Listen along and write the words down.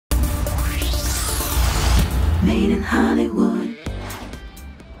Made in Hollywood.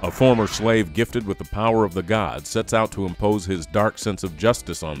 A former slave gifted with the power of the gods sets out to impose his dark sense of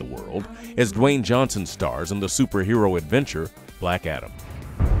justice on the world as Dwayne Johnson stars in the superhero adventure Black Adam.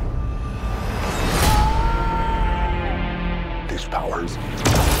 These powers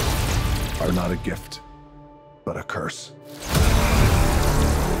are not a gift, but a curse.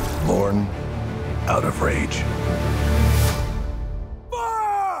 Born out of rage.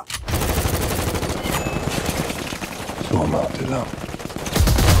 Tourmentez-la.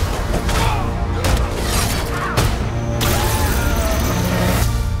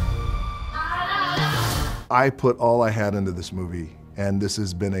 I put all I had into this movie, and this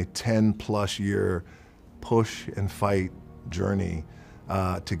has been a 10+ year push and fight journey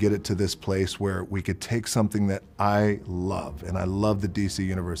to get it to this place where we could take something that I love, and I love the DC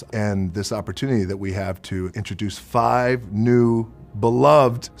Universe, and this opportunity that we have to introduce 5 new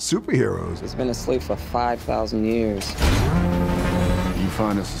beloved superheroes. He's been asleep for 5,000 years. You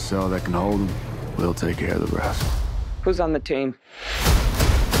find us a cell that can hold him, we'll take care of the rest. Who's on the team?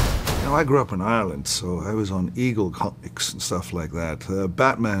 You know, I grew up in Ireland, so I was on Eagle comics and stuff like that.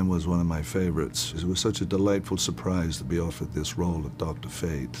 Batman was one of my favorites. It was such a delightful surprise to be offered this role of Dr.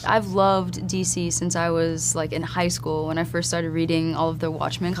 Fate. I've loved DC since I was like in high school when I first started reading all of the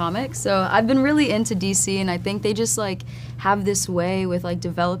Watchmen comics. So I've been really into DC, and I think they just like have this way with like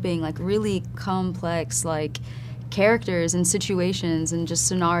developing like really complex like characters and situations and just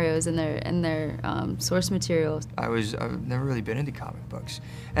scenarios in their source material. I've never really been into comic books,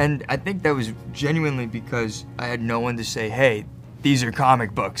 and I think that was genuinely because I had no one to say, hey, these are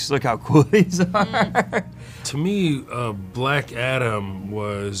comic books, look how cool these are. To me, Black Adam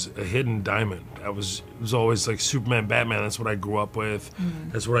was a hidden diamond. It was always like Superman, Batman, that's what I grew up with.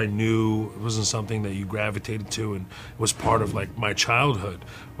 That's what I knew. It wasn't something that you gravitated to, and it was part of like my childhood.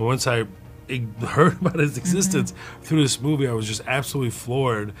 But once I heard about his existence through this movie, I was just absolutely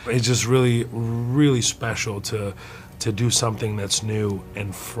floored. It's just really, really special to do something that's new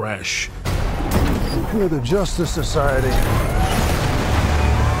and fresh. We're the Justice Society.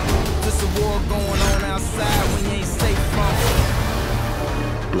 There's a war going on outside we ain't safe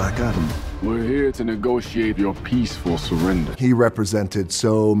from. Black Adam. We're here to negotiate your peaceful surrender. He represented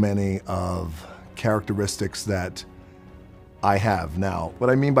so many of characteristics that I have now.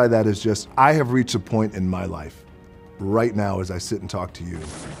 What I mean by that is just, I have reached a point in my life, right now as I sit and talk to you,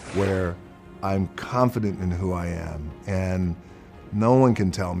 where I'm confident in who I am, and no one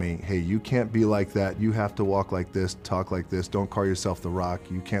can tell me, hey, you can't be like that, you have to walk like this, talk like this, don't call yourself The Rock,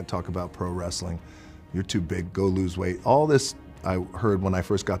 you can't talk about pro wrestling, you're too big, go lose weight. All this I heard when I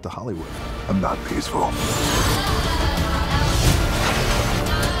first got to Hollywood. I'm not peaceful.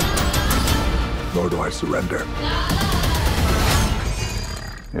 Nor do I surrender.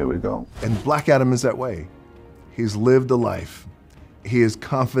 Here we go. And Black Adam is that way. He's lived a life. He is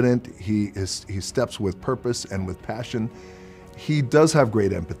confident, he steps with purpose and with passion. He does have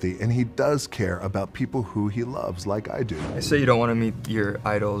great empathy, and he does care about people who he loves, like I do. I say you don't want to meet your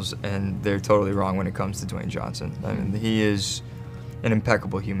idols, and they're totally wrong when it comes to Dwayne Johnson. I mean, he is an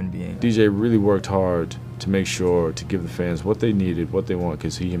impeccable human being. DJ really worked hard to make sure to give the fans what they needed, what they want,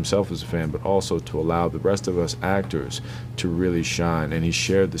 because he himself is a fan, but also to allow the rest of us actors to really shine, and he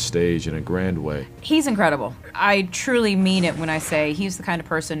shared the stage in a grand way. He's incredible. I truly mean it when I say he's the kind of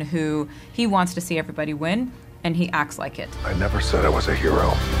person who he wants to see everybody win, and he acts like it. I never said I was a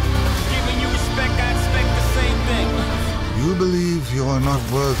hero. Giving you respect, I expect the same thing. You believe you are not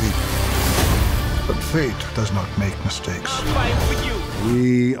worthy, but fate does not make mistakes. I'm fighting for you.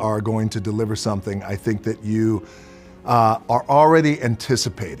 We are going to deliver something I think that you are already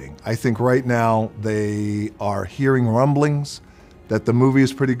anticipating. I think right now they are hearing rumblings that the movie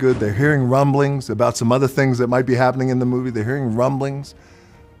is pretty good. They're hearing rumblings about some other things that might be happening in the movie. They're hearing rumblings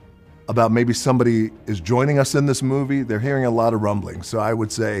about maybe somebody is joining us in this movie. They're hearing a lot of rumblings. So I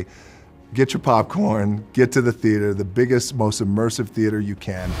would say, get your popcorn, get to the theater, the biggest, most immersive theater you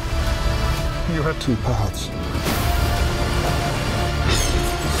can. You have 2 paths.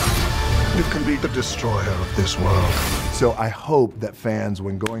 You can be the destroyer of this world. So I hope that fans,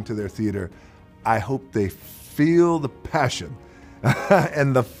 when going to their theater, I hope they feel the passion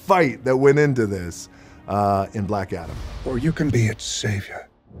and the fight that went into this in Black Adam. Or you can be its savior.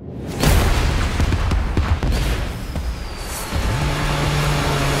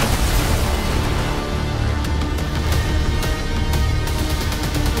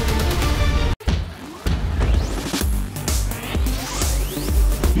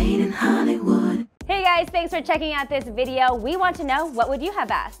 Made in Hollywood. Hey guys, guys, thanks for checking out this video. We want to know, what would you have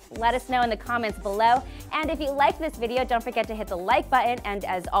asked? Let us know in the comments below. And if you liked this video, don't forget to hit the like button. And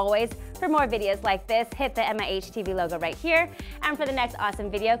as always, for more videos like this, hit the MIH TV logo right here. And for the next awesome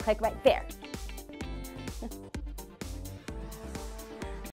video, click right there.